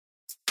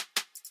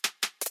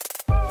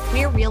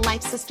We're real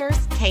life sisters,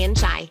 Kay and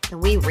Shai,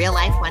 and we real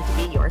life want to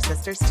be your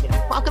sisters too.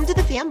 Welcome to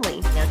the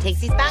family. No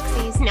takesies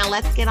backsies. Now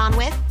let's get on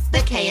with the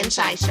Kay and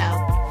Shai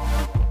Show.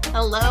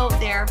 Hello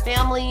there,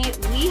 family.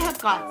 We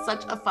have got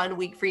such a fun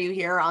week for you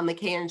here on the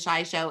Kay and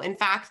Shai Show. In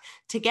fact,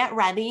 to get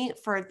ready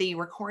for the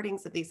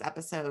recordings of these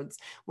episodes,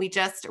 we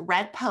just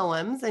read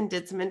poems and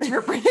did some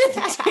interpretive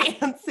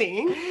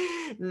dancing.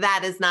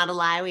 That is not a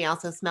lie. We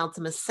also smelled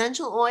some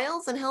essential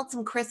oils and held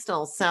some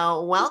crystals.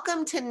 So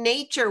welcome to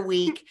Nature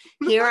Week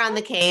here on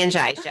the Kay and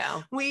Shai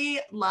Show.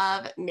 We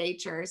love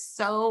nature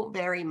so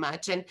very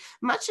much. And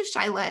much of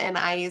Shyla and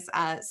I's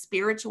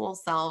spiritual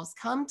selves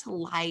come to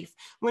life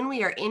when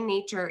we are in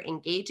nature,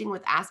 engaging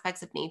with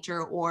aspects of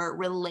nature or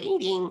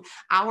relating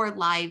our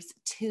lives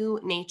to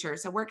nature.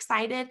 So we're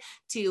excited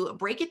to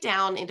break it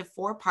down into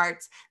 4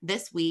 parts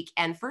this week.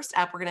 And first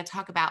up, we're going to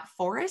talk about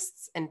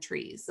forests and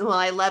trees. Well,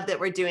 I love that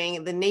we're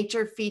doing the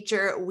Nature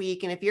Feature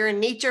Week. And if you're a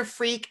nature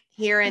freak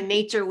here in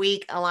Nature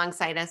Week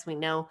alongside us, we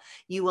know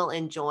you will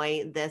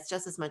enjoy this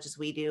just as much as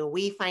we do.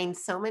 We find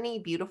so many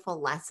beautiful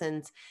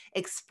lessons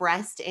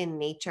expressed in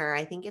nature.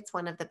 I think it's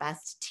one of the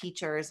best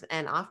teachers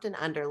and often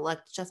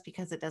underlooked just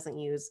because it doesn't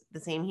use the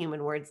same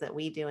human words that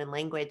we do in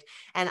language.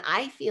 And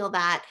I feel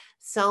that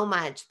so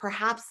much,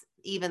 perhaps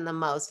even the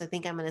most, I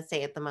think I'm going to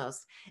say it the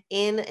most,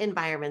 in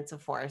environments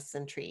of forests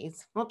and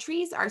trees. Well,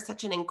 trees are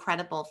such an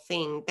incredible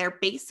thing. They're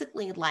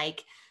basically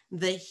like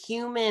the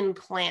human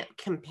plant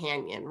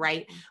companion,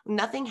 right?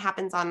 Nothing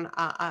happens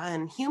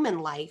on human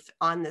life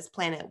on this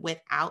planet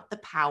without the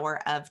power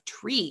of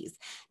trees.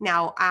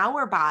 Now,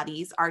 our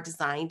bodies are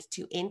designed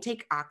to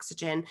intake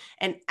oxygen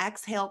and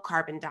exhale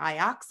carbon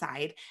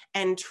dioxide,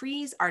 and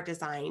trees are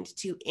designed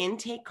to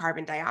intake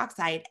carbon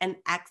dioxide and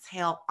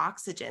exhale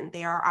oxygen.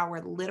 They are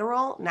our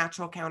literal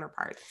natural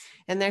counterparts.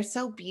 And they're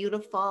so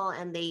beautiful,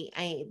 and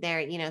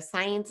they're,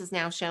 science is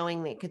now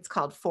showing that it's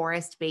called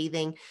forest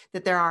bathing,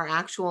 that there are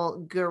actual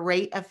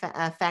great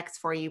effects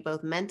for you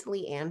both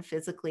mentally and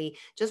physically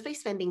just by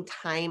spending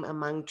time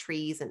among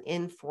trees and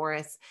in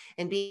forests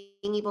and being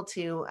able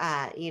to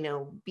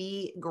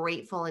be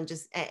grateful. And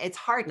just, it's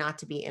hard not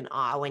to be in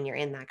awe when you're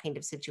in that kind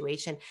of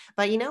situation.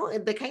 But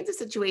the kinds of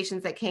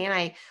situations that Kay and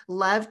I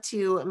love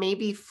to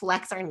maybe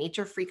flex our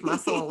nature freak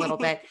muscle a little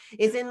bit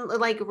is in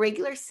like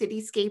regular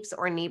cityscapes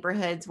or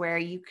neighborhoods where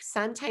you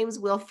sometimes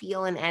will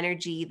feel an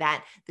energy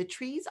that the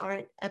trees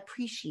aren't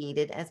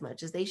appreciated as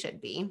much as they should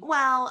be.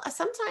 Well,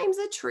 sometimes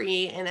a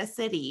tree in a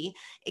city,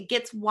 it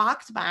gets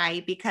walked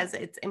by because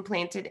it's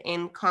implanted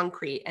in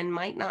concrete and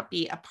might not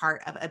be a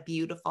part of a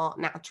beautiful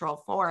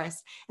natural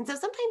forest. And so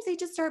sometimes they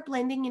just start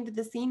blending into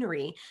the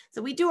scenery.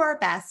 So we do our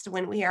best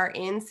when we are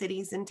in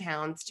cities and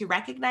towns to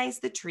recognize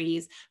the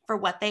trees for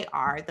what they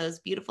are, those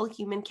beautiful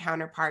human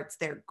counterparts,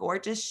 their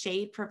gorgeous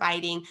shade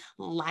providing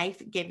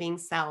life-giving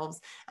selves,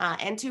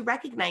 and to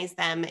recognize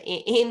them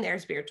in their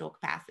spiritual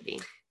capacity.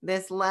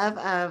 This love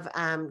of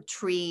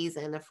trees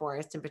and the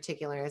forest in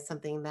particular is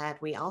something that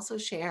I also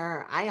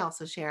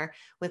share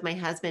with my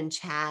husband,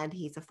 Chad.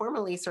 He's a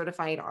formerly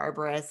certified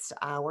arborist,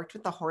 worked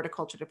with the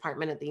horticulture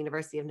department at the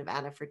University of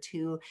Nevada for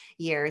 2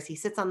 years. He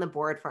sits on the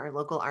board for our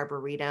local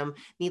arboretum.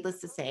 Needless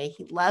to say,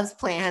 he loves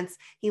plants,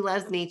 he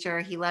loves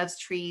nature, he loves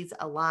trees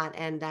a lot.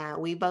 And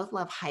we both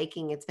love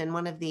hiking. It's been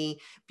one of the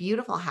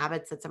beautiful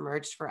habits that's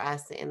emerged for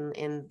us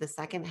in the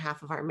second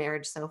half of our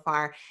marriage so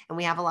far. And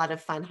we have a lot of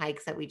fun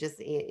hikes that we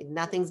just,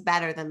 nothing's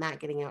better than that,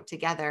 getting out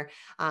together.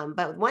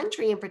 But one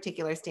tree in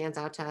particular stands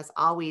out to us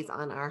always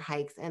on our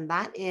hikes, and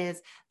that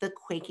is the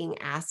quaking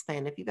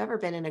aspen. If you've ever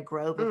been in a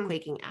grove of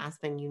quaking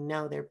aspen,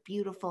 they're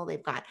beautiful.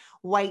 They've got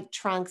white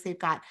trunks. They've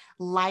got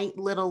light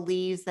little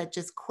leaves that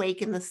just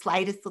quake in the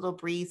slightest little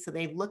breeze. So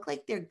they look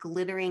like they're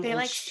glittering and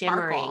like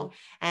shimmering.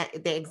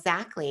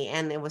 Exactly.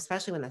 And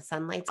especially when the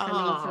sunlight's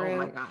coming through. Oh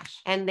my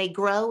gosh. And they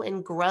grow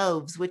in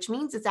groves, which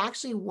means it's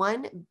actually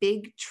one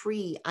big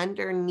tree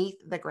underneath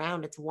the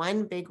ground. It's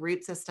one big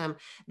root system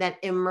that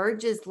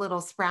emerges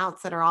little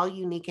sprouts that are all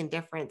unique and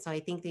different. So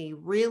I think they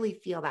really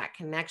feel that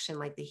connection,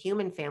 like the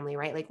human family,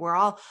 right? Like we're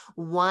all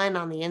one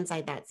on the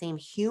inside, that same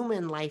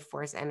human life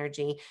force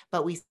energy,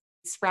 but we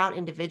sprout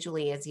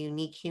individually as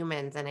unique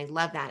humans. And I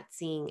love that,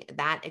 seeing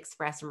that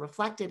expressed and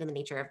reflected in the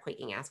nature of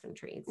quaking aspen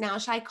trees. Now,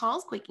 Shai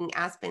calls quaking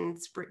aspen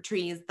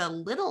trees the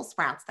little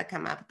sprouts that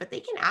come up, but they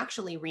can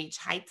actually reach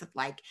heights of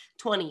like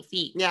 20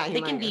 feet. Yeah,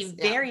 they can be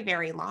very,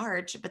 very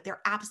large, but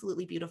they're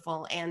absolutely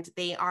beautiful. And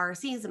they are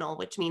seasonal,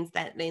 which means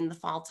that in the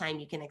fall time,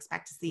 you can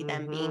expect to see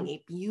them being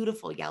a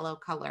beautiful yellow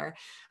color.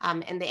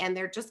 And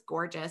they're just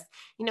gorgeous.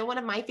 One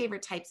of my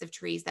favorite types of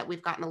trees that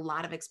we've gotten a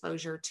lot of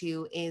exposure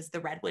to is the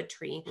redwood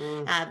tree.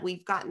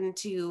 We've gotten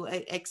to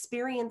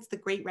experience the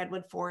Great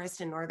Redwood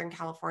Forest in Northern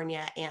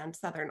California and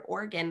Southern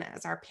Oregon,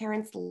 as our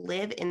parents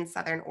live in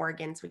Southern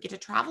Oregon. So we get to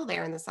travel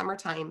there in the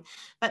summertime.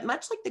 But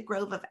much like the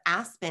grove of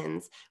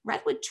aspens,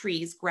 redwood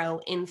trees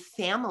grow in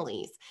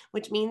families,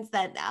 which means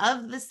that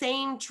of the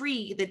same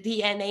tree, the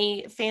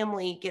DNA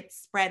family gets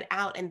spread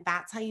out. And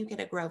that's how you get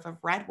a grove of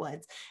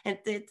redwoods. And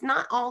it's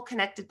not all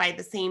connected by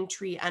the same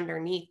tree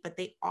underneath, but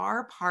they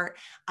are part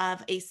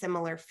of a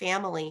similar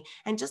family.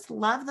 And just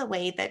love the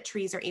way that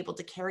trees are able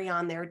to carry carry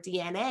on their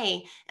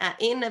DNA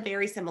in a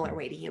very similar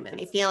way to humans.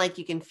 I feel like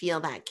you can feel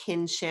that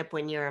kinship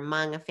when you're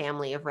among a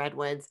family of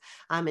redwoods,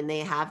 and they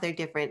have their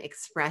different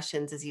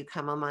expressions as you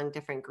come among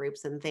different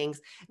groups and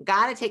things.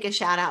 Got to take a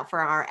shout out for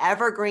our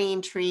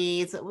evergreen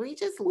trees. We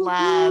just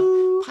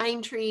love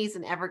pine trees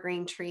and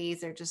evergreen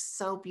trees. They're just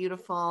so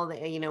beautiful.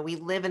 We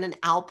live in an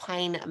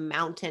alpine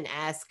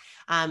mountain-esque,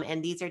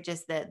 and these are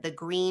just the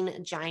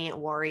green giant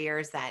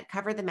warriors that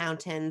cover the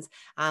mountains,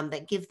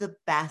 that give the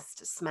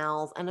best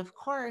smells, and of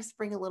course,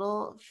 bring a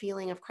little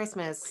feeling of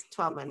Christmas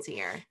 12 months a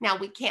year. Now,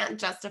 we can't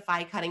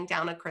justify cutting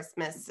down a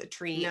Christmas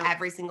tree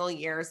every single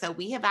year. So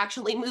we have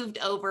actually moved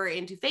over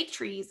into fake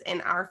trees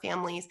in our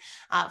families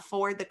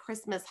for the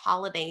Christmas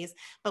holidays.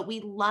 But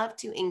we love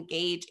to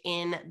engage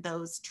in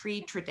those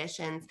tree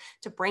traditions,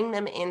 to bring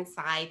them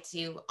inside,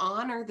 to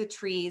honor the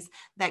trees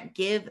that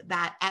give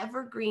that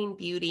evergreen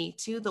beauty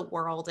to the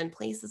world in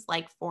places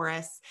like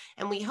forests.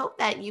 And we hope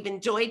that you've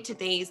enjoyed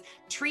today's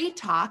tree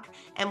talk.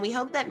 And we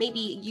hope that maybe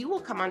you will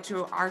come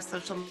onto our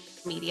social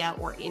media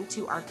or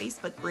into our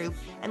Facebook group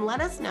and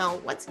let us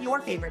know what's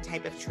your favorite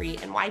type of tree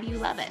and why do you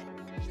love it.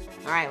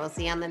 All right, we'll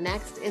see you on the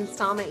next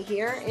installment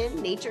here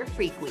in Nature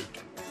Freak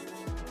Week.